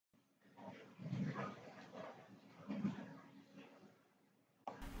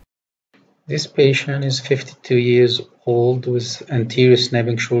This patient is 52 years old with anterior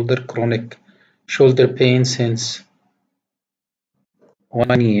snapping shoulder, chronic shoulder pain since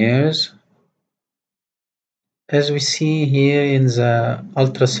 1 year. As we see here in the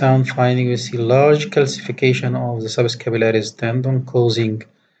ultrasound finding, we see large calcification of the subscapularis tendon causing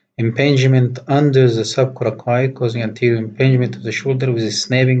impingement under the subcoracoid, causing anterior impingement of the shoulder with a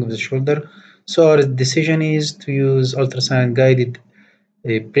snapping of the shoulder. So our decision is to use ultrasound guided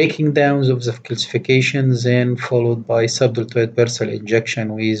breaking down of the calcification, then followed by subdeltoid bursal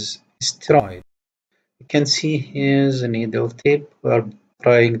injection with steroid. You can see here the needle tip. We are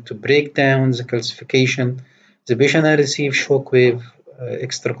trying to break down the calcification. The patient has received shockwave,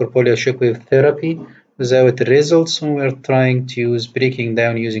 extracorporeal shockwave therapy without results, so we are trying to use breaking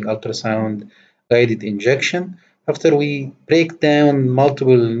down using ultrasound guided injection. After we break down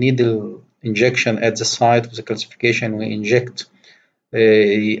multiple needle injection at the site of the calcification, we inject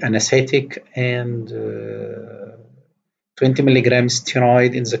anesthetic and 20 milligrams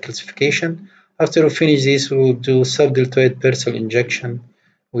steroid in the calcification. After we finish this, we will do subdeltoid bursal injection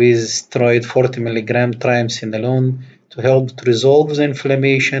with steroid 40 milligram triamcinolone to help to resolve the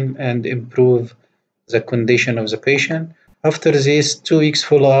inflammation and improve the condition of the patient. After this 2 weeks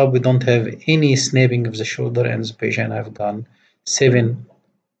follow-up, we don't have any snapping of the shoulder, and the patient have gone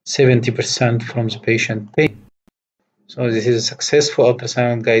 70% from the patient pain. So this is a successful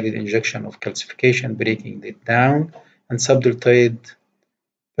ultrasound guided injection of calcification, breaking it down, and subdeltoid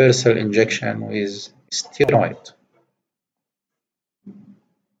bursal injection with steroid.